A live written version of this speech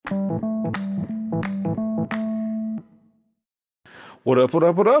What up, what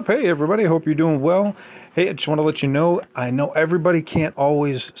up, what up? Hey, everybody, hope you're doing well. Hey, I just want to let you know, I know everybody can't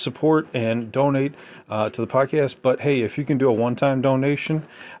always support and donate to the podcast, but hey, if you can do a one-time donation,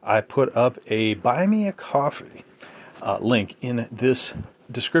 I put up a Buy Me a Coffee link in this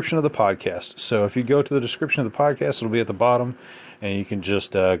description of the podcast. So if you go to the description of the podcast, it'll be at the bottom, and you can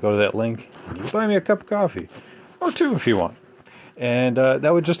just go to that link and you buy me a cup of coffee, or two if you want. And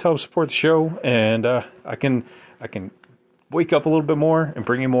that would just help support the show, and I can wake up a little bit more and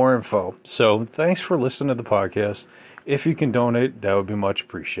bring you more info. So thanks for listening to the podcast. If you can donate, that would be much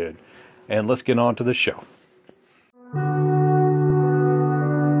appreciated. And let's get on to the show.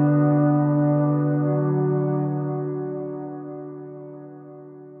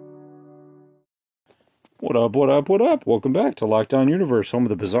 What up, what up, what up? Welcome back to Lockdown Universe, home of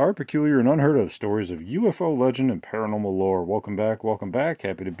the bizarre, peculiar, and unheard of stories of UFO legend and paranormal lore. Welcome back, welcome back.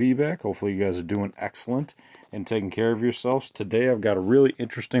 Happy to be back. Hopefully you guys are doing excellent and taking care of yourselves. Today I've got a really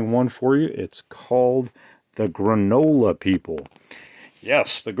interesting one for you. It's called the Granola People.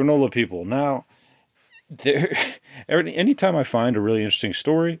 Yes, the Granola People. Now, anytime I find a really interesting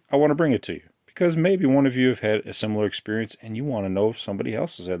story, I want to bring it to you. Because maybe one of you have had a similar experience and you want to know if somebody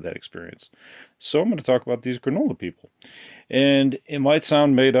else has had that experience. So I'm going to talk about these granola people. And it might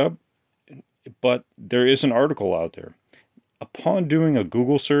sound made up, but there is an article out there. Upon doing a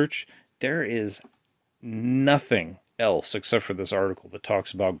Google search, there is nothing else except for this article that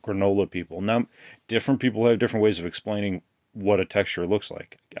talks about granola people. Now, different people have different ways of explaining what a texture looks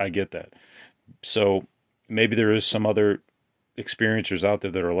like. I get that. So maybe there is some other experiencers out there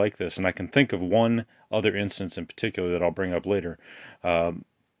that are like this, and I can think of one other instance in particular that I'll bring up later. But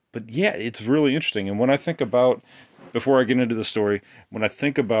yeah, it's really interesting. And when I think about, before I get into the story, when I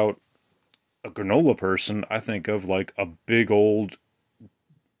think about a granola person, I think of like a big old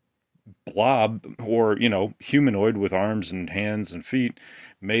blob or, humanoid with arms and hands and feet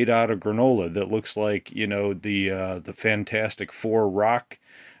made out of granola that looks like, the Fantastic Four rock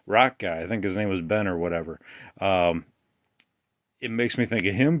guy. I think his name was Ben or whatever. It makes me think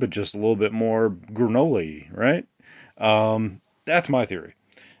of him, but just a little bit more granola-y, right? That's my theory.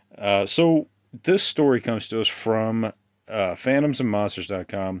 So this story comes to us from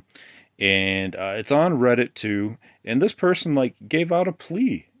phantomsandmonsters.com, and it's on Reddit too. And this person gave out a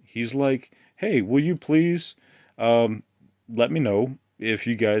plea. He's like, "Hey, will you please let me know if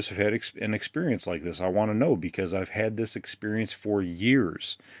you guys have had an experience like this? I want to know because I've had this experience for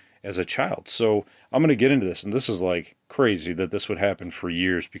years as a child." So I'm going to get into this, and this is like crazy that this would happen for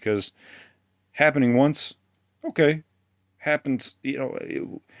years, because happening once, okay, happens,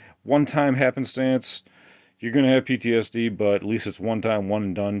 one time happenstance, you're going to have PTSD, but at least it's one time, one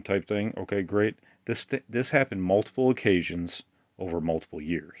and done type thing. Okay, great. This happened multiple occasions over multiple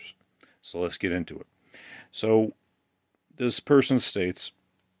years. So let's get into it. So this person states,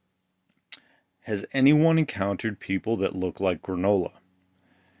 "Has anyone encountered people that look like granola?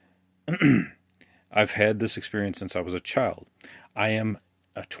 I've had this experience since I was a child. I am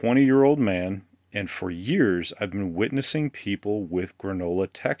a 20-year-old man, and for years I've been witnessing people with granola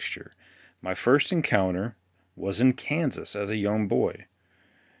texture. My first encounter was in Kansas as a young boy.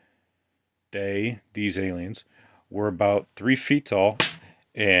 These aliens, were about 3 feet tall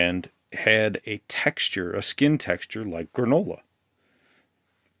and had a skin texture like granola.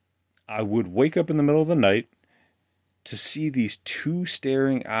 I would wake up in the middle of the night to see these two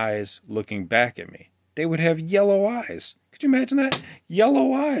staring eyes looking back at me. They would have yellow eyes. Could you imagine that?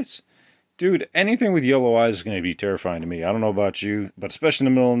 Yellow eyes. Dude, anything with yellow eyes is going to be terrifying to me. I don't know about you, but especially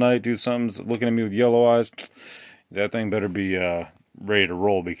in the middle of the night, dude, something's looking at me with yellow eyes. That thing better be ready to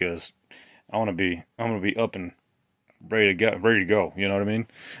roll, because I'm gonna be up and ready to go. You know what I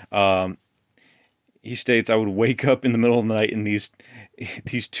mean? He states, I would wake up in the middle of the night and these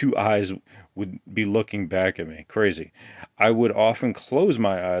two eyes would be looking back at me. Crazy. I would often close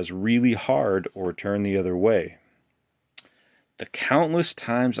my eyes really hard or turn the other way. The countless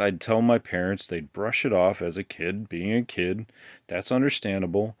times I'd tell my parents, they'd brush it off as a kid, being a kid. That's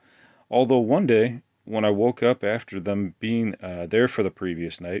understandable. Although one day, when I woke up after them being there for the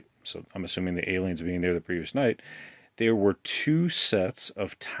previous night, so I'm assuming the aliens being there the previous night, there were 2 sets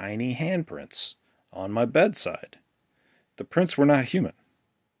of tiny handprints on my bedside. The prints were not human.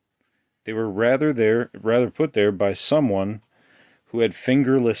 They were rather put there by someone who had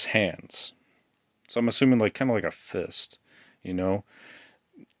fingerless hands. So I'm assuming kind of like a fist,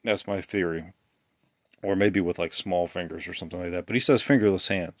 That's my theory. Or maybe with small fingers or something like that. But he says fingerless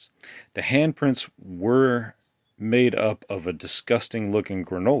hands. The handprints were made up of a disgusting looking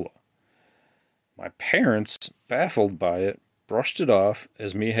granola. My parents, baffled by it, brushed it off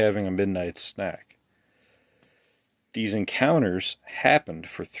as me having a midnight snack. These encounters happened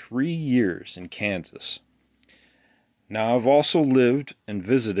for 3 years in Kansas. Now, I've also lived and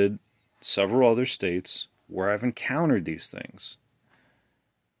visited several other states where I've encountered these things.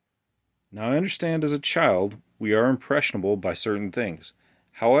 Now, I understand as a child we are impressionable by certain things.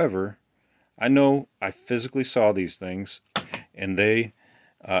 However, I know I physically saw these things and they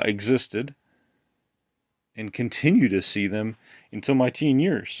existed and continue to see them until my teen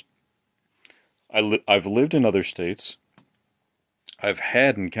years. I've lived in other states. I've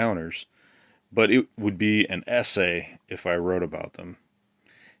had encounters, but it would be an essay if I wrote about them.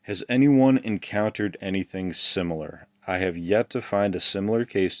 Has anyone encountered anything similar? I have yet to find a similar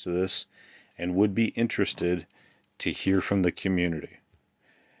case to this and would be interested to hear from the community.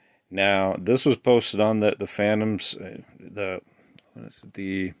 Now, this was posted on the Phantoms,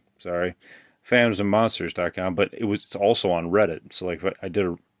 phantomsandmonsters.com, but it's also on Reddit. So, like, if I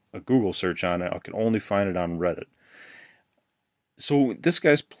did a Google search on it, I could only find it on Reddit. So, this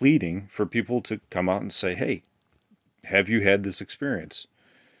guy's pleading for people to come out and say, hey, have you had this experience?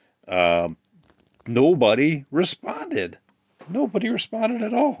 Nobody responded. Nobody responded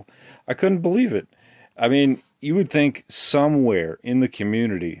at all. I couldn't believe it. I mean, you would think somewhere in the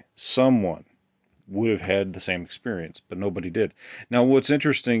community, someone would have had the same experience, but nobody did. Now, what's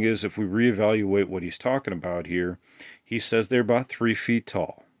interesting is if we reevaluate what he's talking about here, he says they're about 3 feet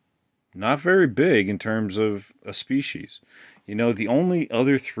tall. Not very big in terms of a species. You know, the only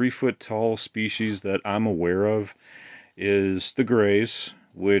other 3-foot tall species that I'm aware of is the grays,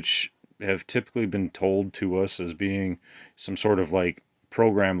 which have typically been told to us as being some sort of like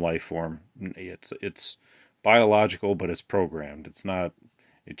programmed life form. It's biological, but it's programmed. It's not.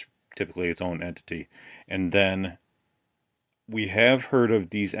 It's typically its own entity. And then we have heard of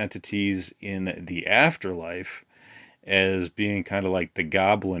these entities in the afterlife as being kind of like the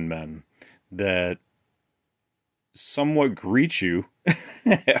goblin men that somewhat greet you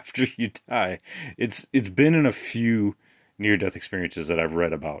after you die. It's been in a few near-death experiences that I've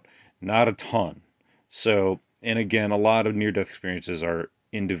read about. Not a ton. So, and again, a lot of near-death experiences are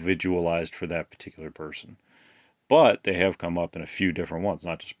individualized for that particular person. But they have come up in a few different ones,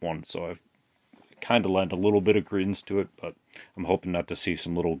 not just one. So I've kind of lent a little bit of credence to it, but I'm hoping not to see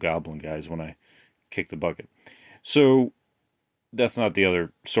some little goblin guys when I kick the bucket. So that's not the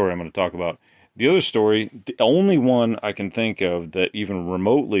other story I'm going to talk about. The other story, the only one I can think of that even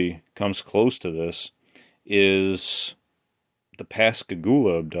remotely comes close to this, is the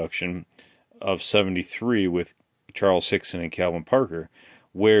Pascagoula abduction of 73 with Charles Hickson and Calvin Parker,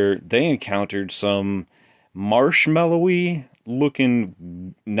 where they encountered some marshmallowy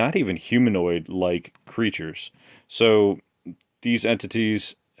looking, not even humanoid like creatures. So these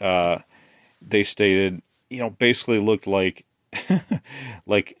entities, they stated, basically looked like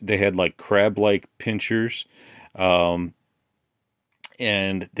like they had like crab-like pincers, and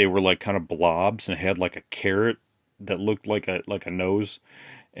they were like kind of blobs and had like a carrot that looked like a nose,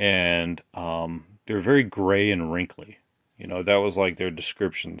 and they were very gray and wrinkly. That was like their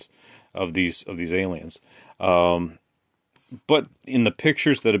descriptions of these aliens. But in the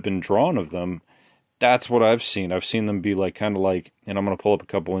pictures that have been drawn of them, that's what I've seen. I've seen them be like kind of like, and I'm going to pull up a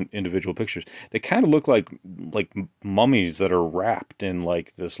couple individual pictures. They kind of look like mummies that are wrapped in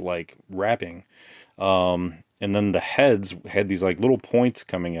like this like wrapping. And then the heads had these like little points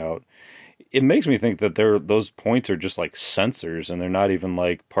coming out. It makes me think that those points are just like sensors, and they're not even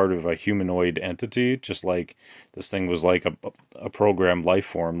like part of a humanoid entity. Just like this thing was like a programmed life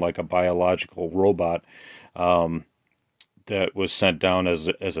form, like a biological robot that was sent down as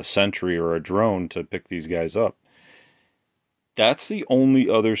a sentry or a drone to pick these guys up. That's the only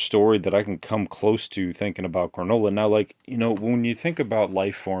other story that I can come close to thinking about Granola. Now, like, when you think about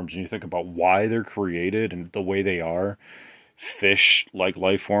life forms and you think about why they're created and the way they are, fish-like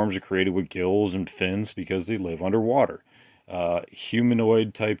life forms are created with gills and fins because they live underwater.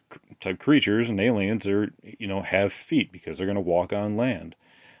 Humanoid type creatures and aliens are, have feet because they're going to walk on land.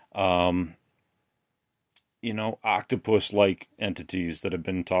 Octopus-like entities that have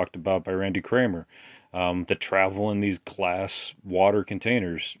been talked about by Randy Kramer, that travel in these glass water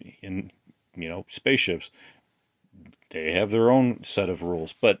containers in, spaceships. They have their own set of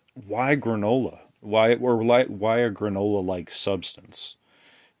rules. But why granola? Why a granola-like substance?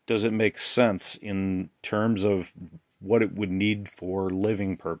 Does it make sense in terms of what it would need for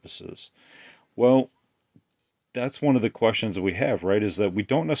living purposes? Well, that's one of the questions that we have, right? Is that we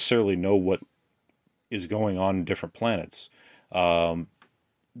don't necessarily know what is going on in different planets when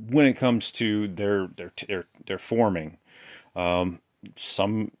it comes to their forming.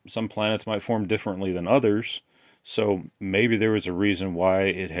 Some planets might form differently than others. So maybe there was a reason why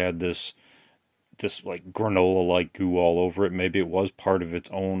it had this like granola like goo all over it. Maybe it was part of its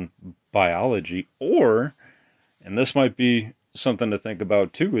own biology, or, and this might be something to think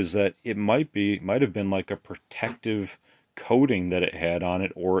about too, is that it might have been like a protective coating that it had on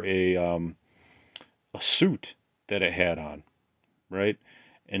it, or a suit that it had on, right?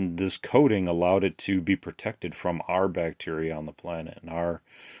 And this coating allowed it to be protected from our bacteria on the planet and our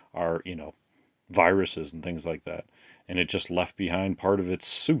viruses and things like that. And it just left behind part of its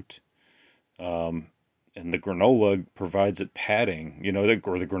suit. Um, and the granola provides it padding, or the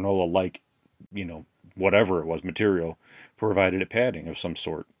granola like, whatever it was, material provided it padding of some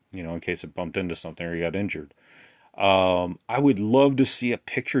sort, in case it bumped into something or you got injured. I would love to see a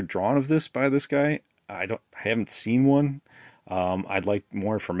picture drawn of this by this guy. I haven't seen one. I'd like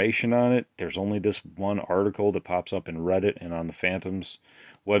more information on it. There's only this one article that pops up in Reddit and on the Phantoms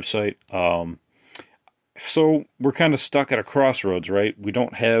website. So we're kind of stuck at a crossroads, right? We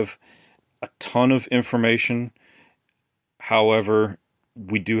don't have a ton of information. However,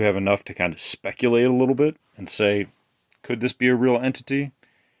 we do have enough to kind of speculate a little bit and say, could this be a real entity?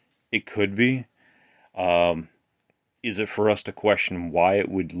 It could be. Is it for us to question why it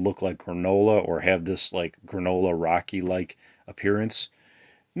would look like granola or have this like granola rocky like appearance?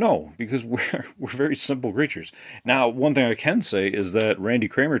 No, because we're very simple creatures. Now, one thing I can say is that Randy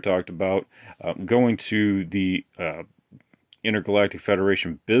Kramer talked about going to the Intergalactic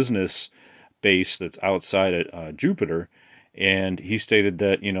Federation business base that's outside at Jupiter, and he stated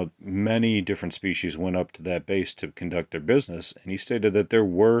that many different species went up to that base to conduct their business, and he stated that there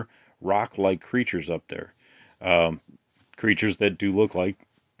were rock-like creatures up there, creatures that do look like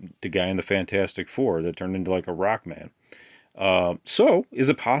the guy in the Fantastic Four that turned into like a rock man. So is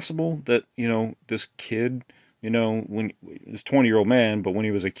it possible that this kid, when this 20-year-old man, but when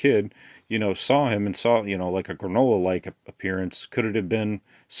he was a kid, saw him and saw like a granola like appearance? Could it have been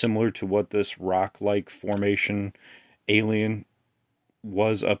similar to what this rock like formation alien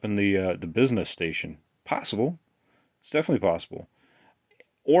was up in the business station? Possible. It's definitely possible.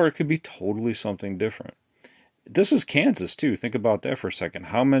 Or it could be totally something different. This is Kansas too. Think about that for a second.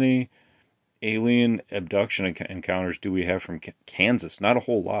 How many alien abduction encounters do we have from Kansas? Not a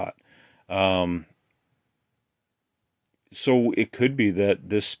whole lot. So it could be that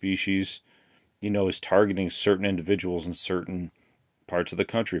this species, is targeting certain individuals in certain parts of the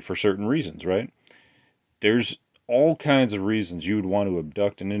country for certain reasons, right? There's all kinds of reasons you would want to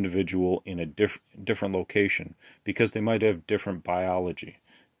abduct an individual in a different location, because they might have different biology,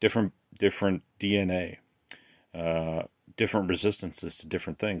 different DNA, different resistances to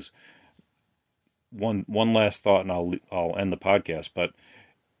different things. One last thought, and I'll end the podcast. But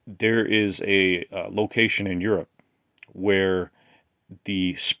there is a location in Europe where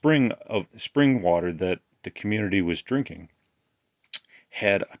the spring water that the community was drinking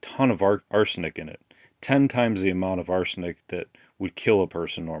had a ton of arsenic in it, 10 times the amount of arsenic that would kill a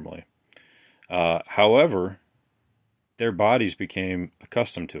person normally. However, their bodies became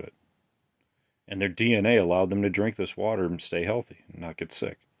accustomed to it, and their DNA allowed them to drink this water and stay healthy and not get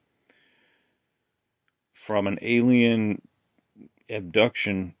sick. From an alien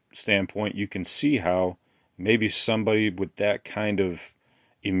abduction standpoint, you can see how maybe somebody with that kind of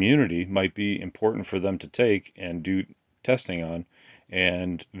immunity might be important for them to take and do testing on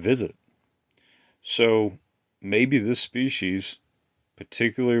and visit. So maybe this species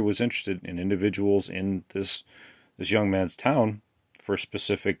particularly was interested in individuals in this young man's town for a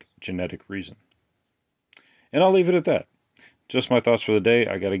specific genetic reason. And I'll leave it at that. Just my thoughts for the day.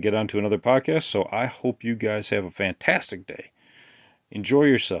 I got to get on to another podcast, so I hope you guys have a fantastic day. Enjoy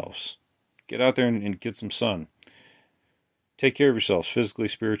yourselves. Get out there and get some sun. Take care of yourselves physically,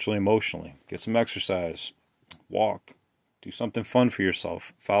 spiritually, emotionally. Get some exercise. Walk. Do something fun for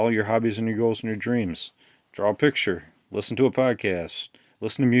yourself. Follow your hobbies and your goals and your dreams. Draw a picture. Listen to a podcast.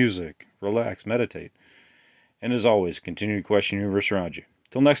 Listen to music. Relax. Meditate. And as always, continue to question the universe around you.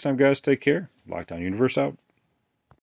 Till next time, guys, take care. Lockdown Universe out.